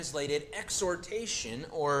is translated exhortation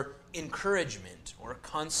or encouragement or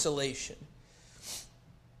consolation.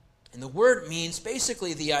 And the word means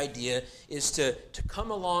basically the idea is to come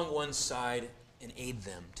along one side and aid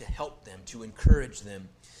them, to help them, to encourage them,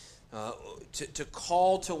 to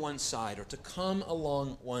call to one side or to come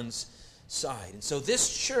along one's side. And so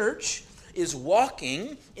this church is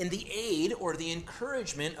walking in the aid or the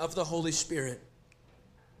encouragement of the Holy Spirit.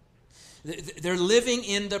 They're living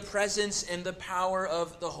in the presence and the power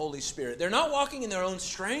of the Holy Spirit. They're not walking in their own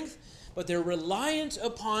strength, but they're reliant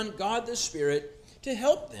upon God the Spirit to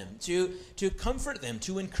help them, to comfort them,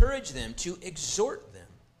 to encourage them, to exhort them.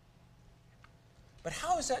 But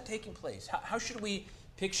how is that taking place? How should we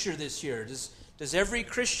picture this here? Does every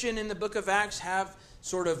Christian in the book of Acts have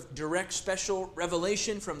sort of direct special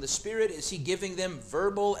revelation from the Spirit? Is he giving them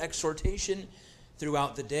verbal exhortation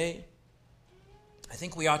throughout the day? I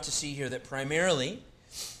think we ought to see here that primarily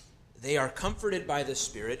they are comforted by the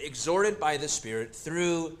Spirit, exhorted by the Spirit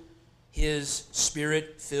through his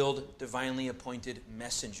Spirit-filled, divinely appointed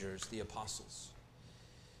messengers, the apostles.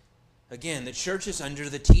 Again, the church is under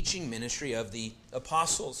the teaching ministry of the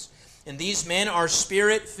apostles. And these men are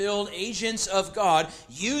Spirit-filled agents of God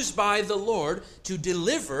used by the Lord to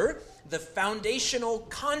deliver the foundational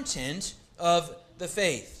content of the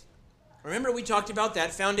faith. Remember, we talked about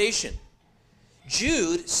that foundation.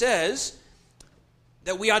 Jude says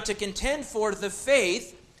that we ought to contend for the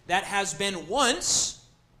faith that has been once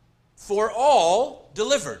for all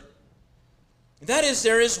delivered. That is,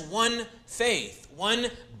 there is one faith, one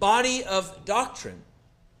body of doctrine.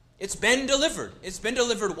 It's been delivered. It's been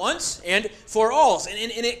delivered once and for all.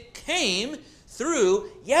 And it came through,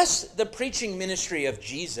 yes, the preaching ministry of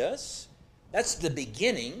Jesus. That's the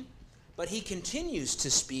beginning. But he continues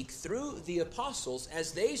to speak through the apostles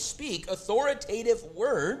as they speak authoritative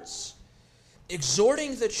words,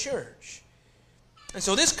 exhorting the church. And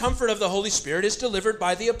so this comfort of the Holy Spirit is delivered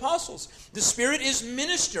by the apostles. The Spirit is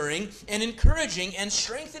ministering and encouraging and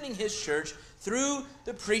strengthening his church through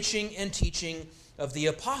the preaching and teaching of the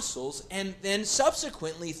apostles, and then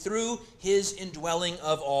subsequently through his indwelling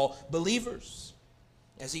of all believers,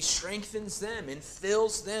 as he strengthens them and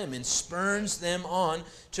fills them and spurs them on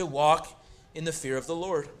to walk in the fear of the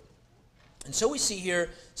Lord. And so we see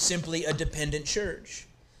here simply a dependent church.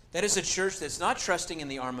 That is a church that's not trusting in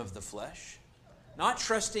the arm of the flesh, not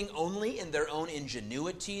trusting only in their own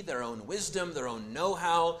ingenuity, their own wisdom, their own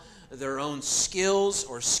know-how, their own skills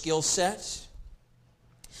or skill set.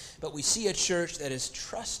 But we see a church that is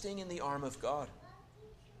trusting in the arm of God,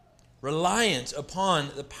 reliant upon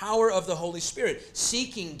the power of the Holy Spirit,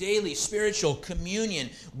 seeking daily spiritual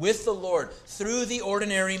communion with the Lord through the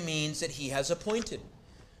ordinary means that he has appointed.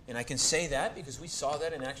 And I can say that because we saw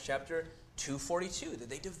that in Acts chapter 2:42, that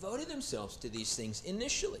they devoted themselves to these things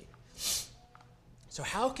initially. So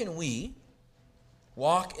how can we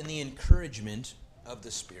walk in the encouragement of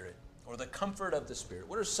the Spirit or the comfort of the Spirit?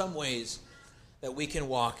 What are some ways that we can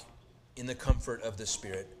walk in the comfort of the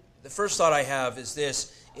Spirit? The first thought I have is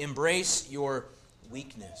this: embrace your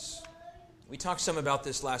weakness. We talked some about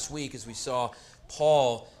this last week as we saw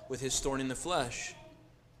Paul with his thorn in the flesh.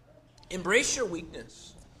 Embrace your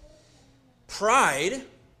weakness. Pride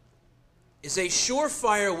is a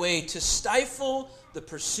surefire way to stifle the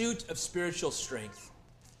pursuit of spiritual strength.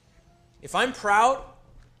 If I'm proud,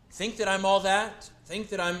 think that I'm all that, think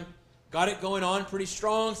that I'm got it going on pretty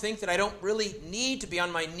strong, think that I don't really need to be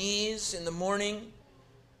on my knees in the morning,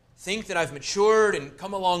 think that I've matured and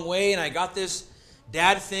come a long way and I got this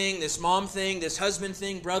dad thing, this mom thing, this husband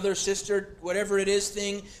thing, brother, sister, whatever it is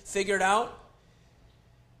thing figured out.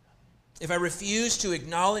 If I refuse to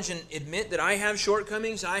acknowledge and admit that I have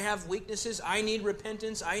shortcomings, I have weaknesses, I need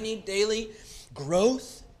repentance, I need daily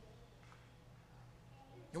growth,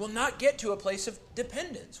 we will not get to a place of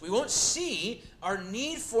dependence. We won't see our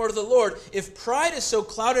need for the Lord if pride is so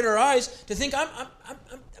clouded our eyes to think I'm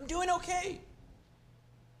doing okay.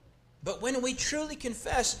 But when we truly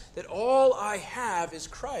confess that all I have is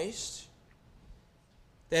Christ,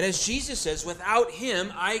 that, as Jesus says, without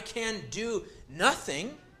him I can do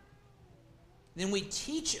nothing, then we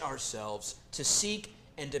teach ourselves to seek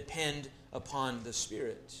and depend upon the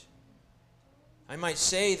Spirit. I might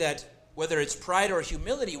say that whether it's pride or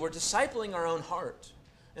humility, we're discipling our own heart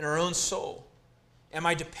and our own soul. Am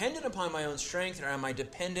I dependent upon my own strength, or am I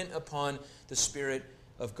dependent upon the Spirit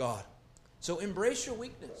of God? So embrace your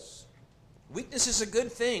weakness. Weakness is a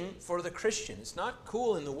good thing for the Christian. It's not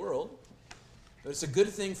cool in the world, but it's a good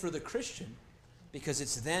thing for the Christian, because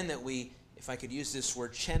it's then that we, if I could use this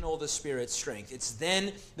word, channel the Spirit's strength. It's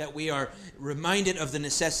then that we are reminded of the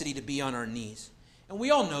necessity to be on our knees. And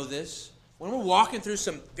we all know this. When we're walking through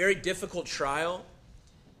some very difficult trial,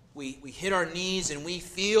 we hit our knees and we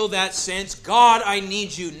feel that sense, God, I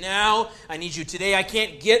need you now. I need you today. I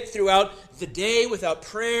can't get throughout the day without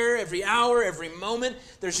prayer, every hour, every moment.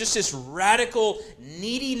 There's just this radical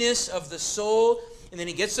neediness of the soul. And then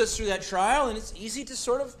he gets us through that trial, and it's easy to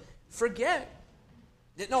sort of forget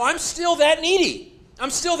that, no, I'm still that needy. I'm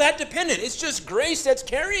still that dependent. It's just grace that's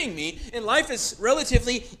carrying me, and life is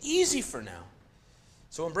relatively easy for now.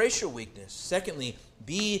 So embrace your weakness. Secondly,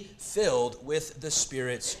 be filled with the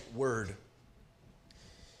Spirit's word.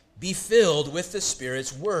 Be filled with the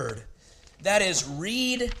Spirit's word. That is,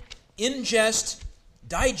 read, ingest,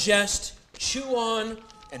 digest, chew on,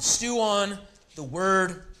 and stew on the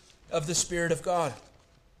word of the Spirit of God.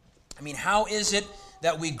 I mean, how is it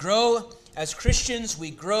that we grow as Christians?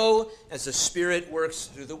 We grow as the Spirit works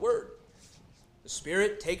through the word. The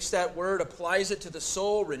Spirit takes that word, applies it to the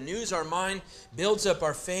soul, renews our mind, builds up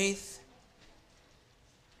our faith.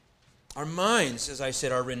 Our minds, as I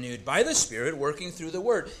said, are renewed by the Spirit working through the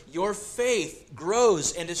word. Your faith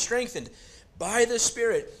grows and is strengthened by the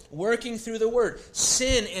Spirit working through the word.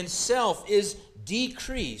 Sin and self is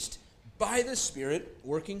decreased by the Spirit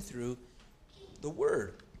working through the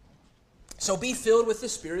word. So be filled with the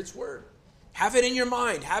Spirit's word. Have it in your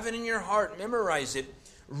mind, have it in your heart, memorize it,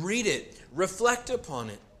 read it, reflect upon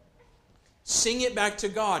it. Sing it back to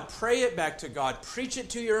God, pray it back to God, preach it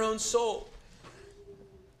to your own soul.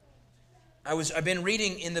 I've been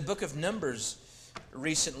reading in the book of Numbers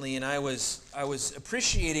recently, and I was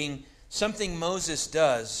appreciating something Moses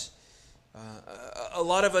does. A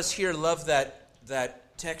lot of us here love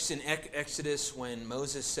that text in Exodus when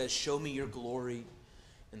Moses says, "Show me your glory."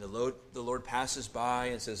 And the Lord passes by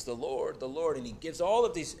and says, the Lord, and he gives all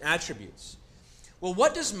of these attributes. Well,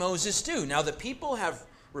 what does Moses do? Now the people have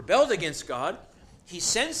rebelled against God. He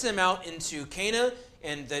sends them out into Canaan,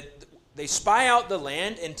 and they spy out the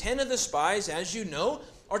land, and 10 of the spies, as you know,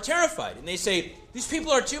 are terrified. And they say, these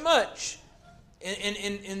people are too much.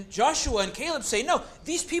 And Joshua and Caleb say, no,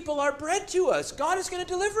 these people are bread to us. God is going to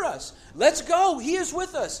deliver us. Let's go. He is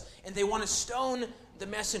with us. And they want to stone the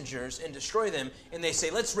messengers and destroy them. And they say,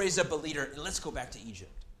 let's raise up a leader and let's go back to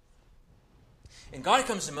Egypt. And God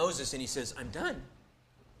comes to Moses and he says, I'm done.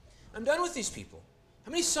 I'm done with these people. How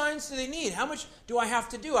many signs do they need? How much do I have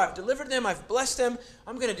to do? I've delivered them. I've blessed them.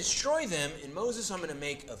 I'm going to destroy them. And Moses, I'm going to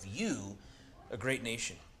make of you a great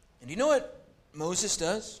nation. And do you know what Moses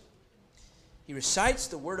does? He recites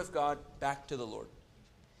the word of God back to the Lord.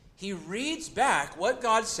 He reads back what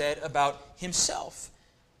God said about himself.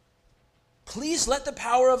 Please let the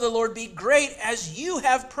power of the Lord be great as you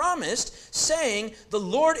have promised, saying, the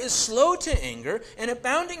Lord is slow to anger and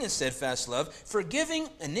abounding in steadfast love, forgiving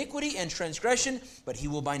iniquity and transgression, but he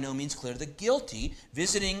will by no means clear the guilty,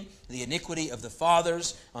 visiting the iniquity of the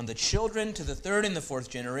fathers on the children to the third and the fourth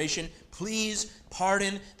generation. Please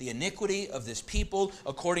pardon the iniquity of this people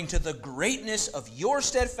according to the greatness of your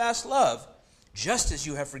steadfast love, just as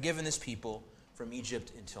you have forgiven this people from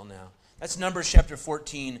Egypt until now. That's Numbers chapter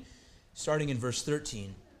 14, starting in verse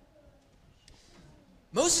 13.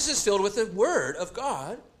 Moses is filled with the word of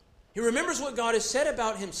God. He remembers what God has said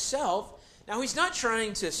about himself. Now he's not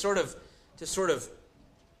trying to sort of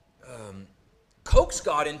coax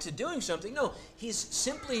God into doing something. No, he's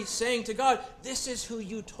simply saying to God, this is who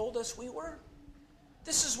you told us we were.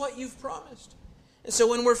 This is what you've promised. And so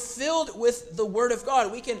when we're filled with the word of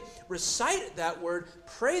God, we can recite that word,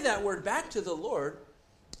 pray that word back to the Lord,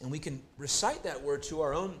 and we can recite that word to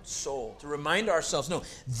our own soul to remind ourselves, no,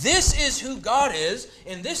 this is who God is,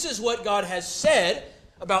 and this is what God has said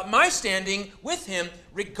about my standing with him,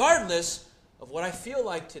 regardless of what I feel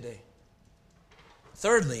like today.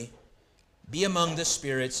 Thirdly, be among the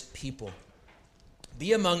Spirit's people.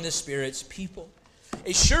 Be among the Spirit's people.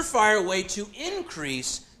 A surefire way to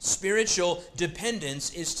increase spiritual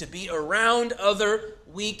dependence is to be around other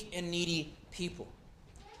weak and needy people.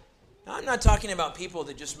 Now, I'm not talking about people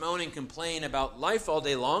that just moan and complain about life all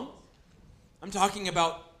day long. I'm talking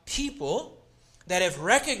about people that have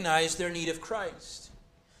recognized their need of Christ.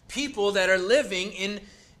 People that are living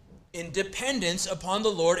in dependence upon the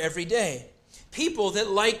Lord every day. People that,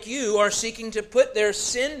 like you, are seeking to put their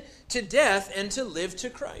sin to death and to live to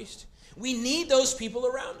Christ. We need those people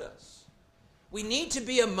around us. We need to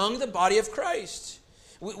be among the body of Christ.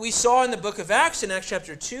 We saw in the book of Acts, in Acts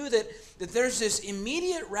chapter 2, that there's this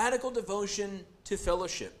immediate radical devotion to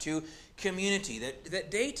fellowship, to community,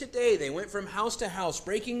 that day to day they went from house to house,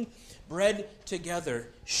 breaking bread together,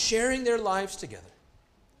 sharing their lives together.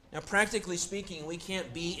 Now, practically speaking, we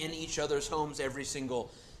can't be in each other's homes every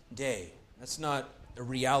single day. That's not a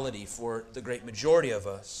reality for the great majority of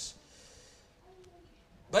us.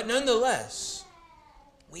 But nonetheless,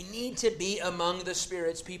 we need to be among the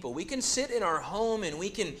Spirit's people. We can sit in our home and we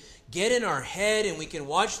can get in our head and we can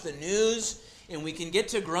watch the news and we can get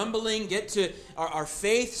to grumbling, get to our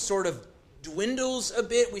faith sort of dwindles a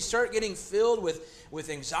bit. We start getting filled with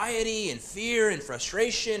anxiety and fear and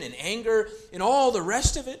frustration and anger and all the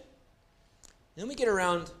rest of it. Then we get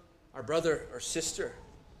around our brother or sister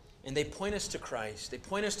and they point us to Christ. They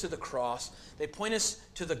point us to the cross. They point us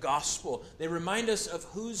to the gospel. They remind us of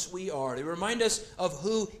whose we are. They remind us of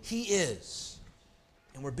who He is.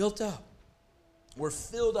 And we're built up. We're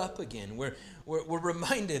filled up again. We're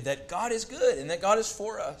reminded that God is good and that God is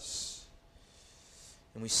for us.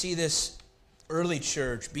 And we see this early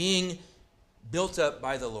church being built up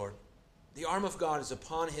by the Lord. The arm of God is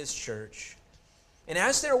upon His church. And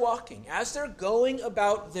as they're walking, as they're going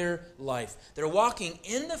about their life, they're walking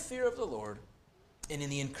in the fear of the Lord and in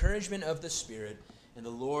the encouragement of the Spirit, and the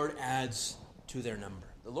Lord adds to their number.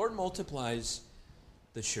 The Lord multiplies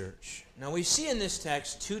the church. Now we see in this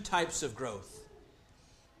text two types of growth.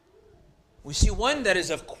 We see one that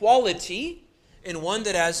is of quality and one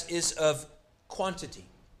that is of quantity.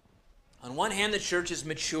 On one hand, the church is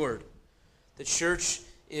matured. The church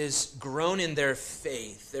is grown in their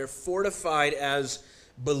faith. They're fortified as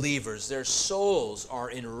believers. Their souls are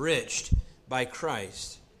enriched by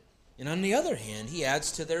Christ. And on the other hand, He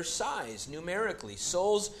adds to their size numerically.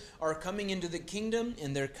 Souls are coming into the kingdom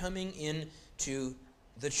and they're coming into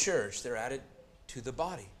the church. They're added to the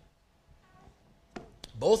body.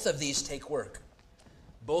 Both of these take work.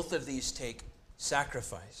 Both of these take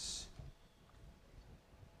sacrifice.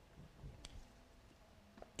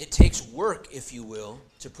 It takes work, if you will,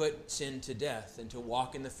 to put sin to death and to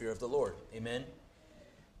walk in the fear of the Lord. Amen?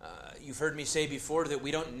 You've heard me say before that we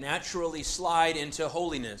don't naturally slide into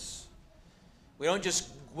holiness. We don't just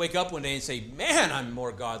wake up one day and say, man, I'm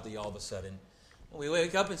more godly all of a sudden. We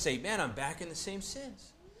wake up and say, man, I'm back in the same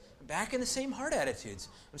sins. I'm back in the same heart attitudes.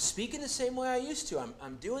 I'm speaking the same way I used to.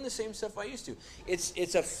 I'm doing the same stuff I used to.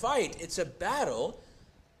 It's a fight. It's a battle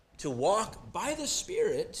to walk by the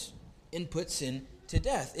Spirit and put sin to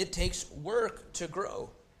death. It takes work to grow.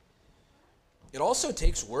 It also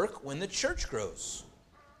takes work when the church grows.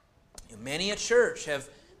 Many a church have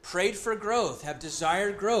prayed for growth, have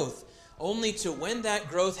desired growth, only to, when that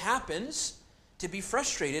growth happens, to be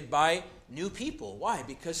frustrated by new people. Why?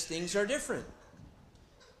 Because things are different.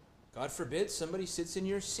 God forbid somebody sits in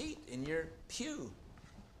your seat, in your pew.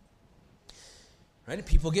 Right? And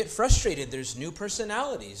people get frustrated. There's new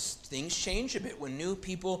personalities. Things change a bit when new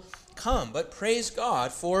people come. But praise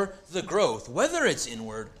God for the growth, whether it's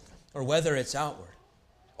inward or whether it's outward.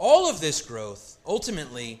 All of this growth,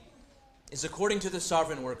 ultimately, is according to the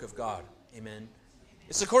sovereign work of God. Amen.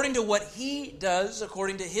 It's according to what He does,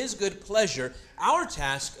 according to His good pleasure. Our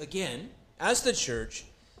task, again, as the church,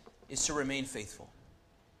 is to remain faithful.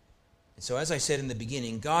 And so, as I said in the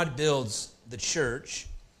beginning, God builds the church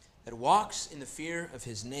that walks in the fear of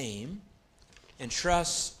His name and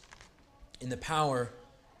trusts in the power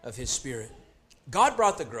of His Spirit. God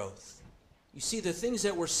brought the growth. You see, the things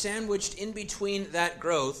that were sandwiched in between that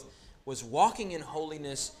growth was walking in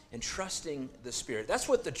holiness and trusting the Spirit. That's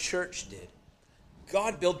what the church did.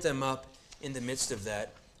 God built them up in the midst of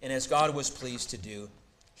that, and as God was pleased to do,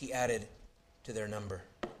 He added to their number.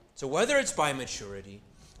 So whether it's by maturity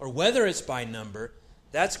or whether it's by number,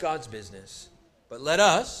 that's God's business. But let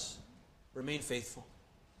us remain faithful.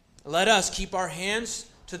 Let us keep our hands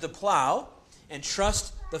to the plow and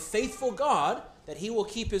trust the faithful God that He will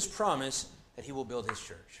keep His promise, that He will build His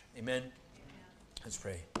church. Amen? Let's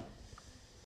pray.